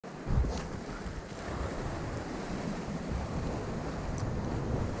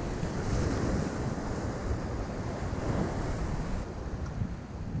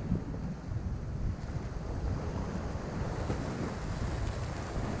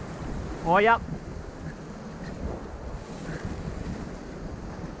Oh, yep.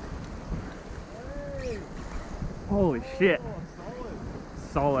 Holy shit.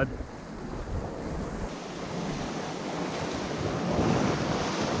 Solid.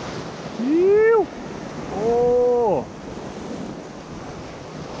 Ew. Oh.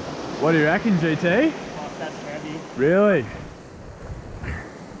 What do you reckon, GT? Oh, that's heavy. Really?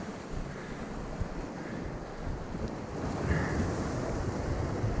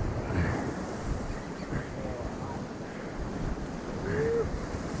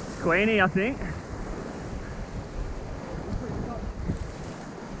 Queenie, I think.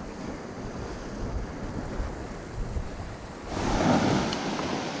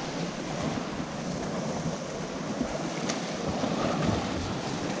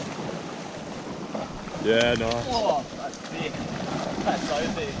 Yeah, nice. Oh, that's big. That's so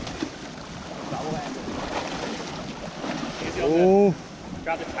big. Double-handed. Easy on Oh,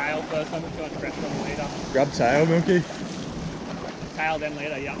 grab the tail first, I'm just going pressure on the leader. grab tail, Milky. Tail, then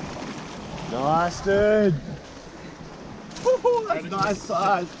leader, yeah. Nice, dude. Ooh, That's nice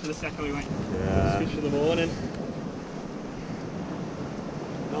size. For the second we went Yeah. fish for the morning.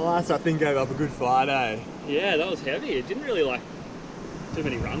 Nice, I think gave up a good fight, eh? Yeah, that was heavy. It didn't really like too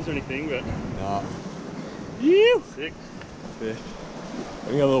many runs or anything, but No. sick. Fish.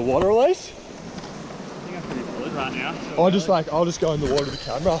 Any other water release? I think I'm pretty good right now. I'll just go in the water with the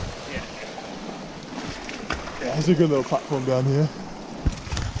camera. Yeah. Yeah, there's a good little platform down here.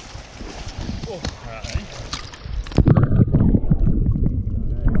 Oh, alright then.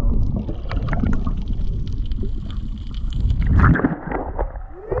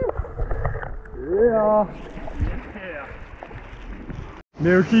 Yeah. Yeah.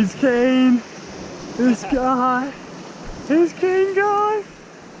 Milky's keen. This guy. He's keen, guy.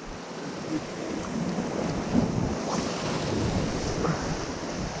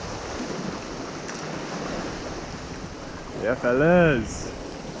 Yeah, fellas.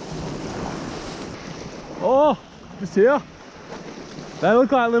 Oh, just here. They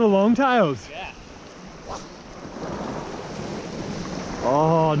look like little longtails. Yeah.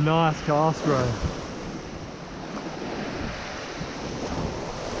 Oh, nice cast, bro.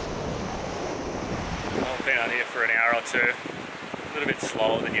 I've been out here for an hour or two. A little bit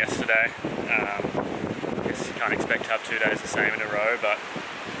slower than yesterday. I guess you can't expect to have 2 days the same in a row, but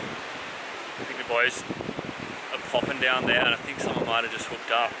I think the boys are popping down there, and I think someone might have just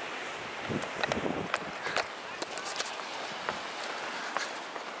hooked up.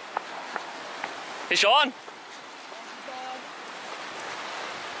 Fish on!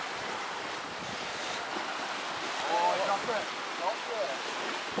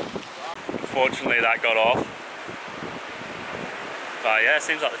 Unfortunately that got off. But yeah, it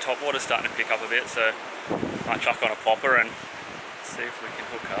seems like the top water's starting to pick up a bit, so might chuck on a popper and see if we can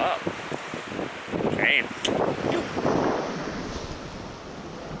hook up. Keen.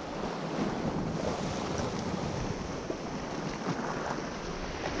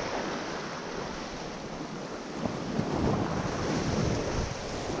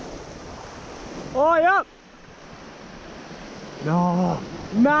 Oh, yep. No,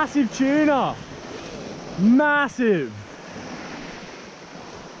 massive tuna. Massive.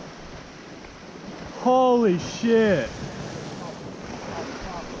 Holy shit.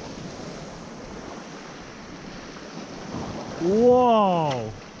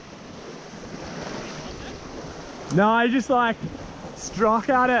 Whoa. No, I just like struck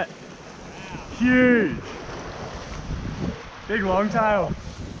at it. Huge. Big longtail.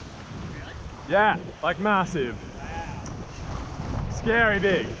 Yeah, like massive. Scary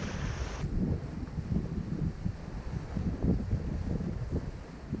big.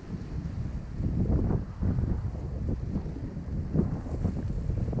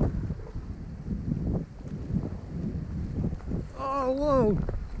 Oh, whoa.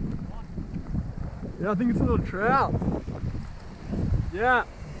 Yeah, I think it's a little trout. Yeah.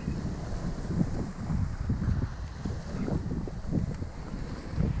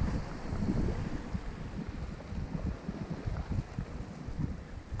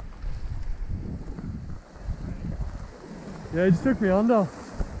 Yeah, he just took me under.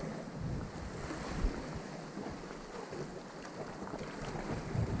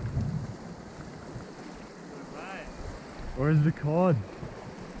 Or is it a cod?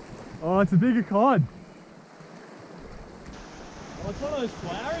 Oh, it's a bigger cod. Oh, it's one of those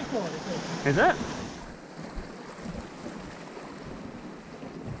flowery cords. Is it?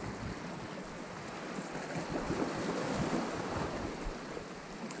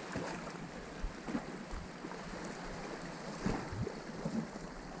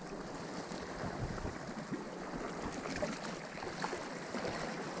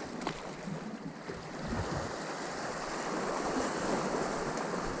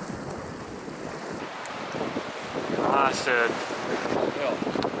 bastard. Yeah.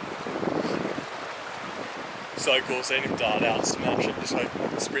 So cool seeing him dart out, smash it, just like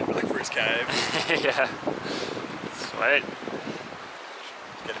sprint back for his cave. Yeah. Sweet.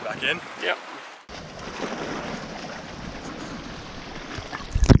 Get him back in. Yep.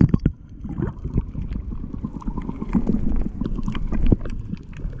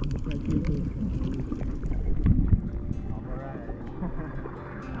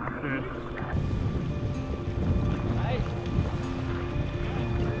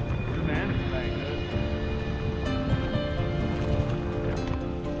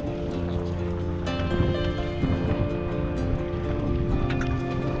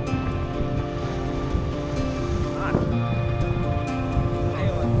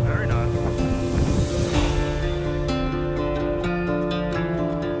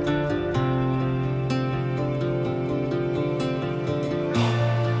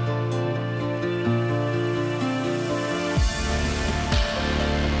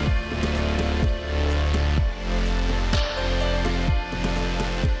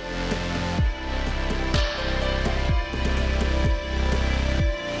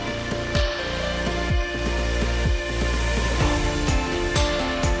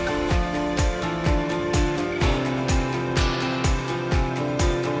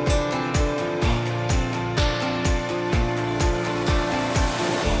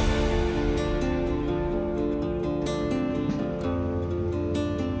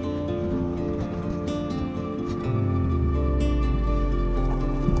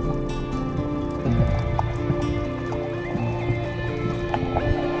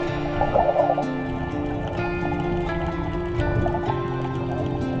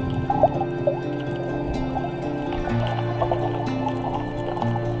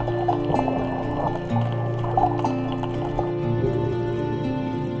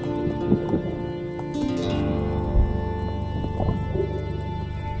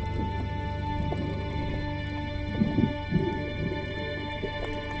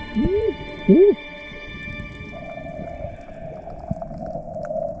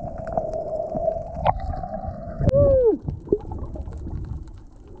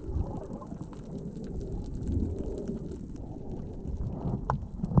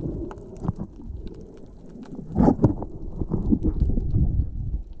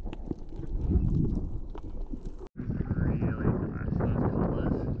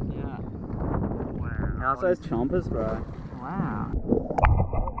 How's those chompers, bro? Wow.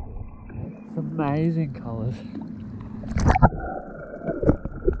 It's amazing colours.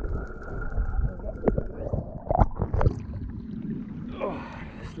 Oh,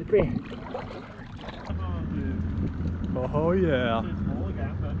 slippery. Oh yeah.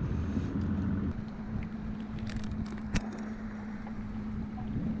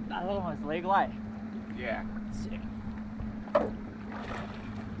 That's almost legal, eh? Yeah. Sick.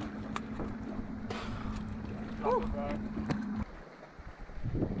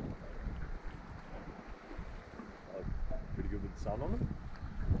 Pretty good with the sun on them.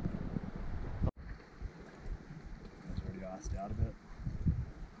 That's already iced out a bit.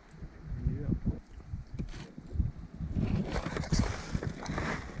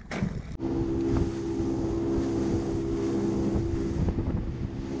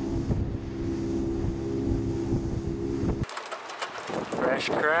 Fresh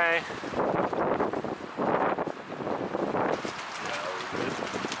cray.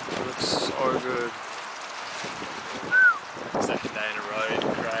 Looks so good. Second day in a row in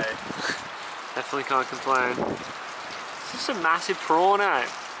cray. Definitely can't complain. It's just a massive prawn, eh?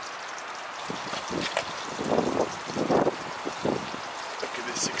 Look at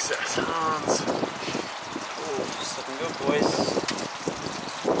this success. Tons. Oh, just looking good, boys.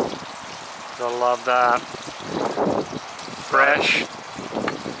 Gotta love that. Fresh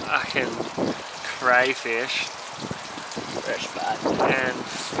fucking crayfish Fresh bad. and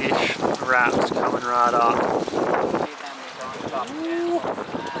fish wraps coming right up.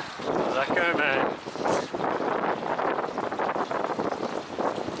 How's that go, man?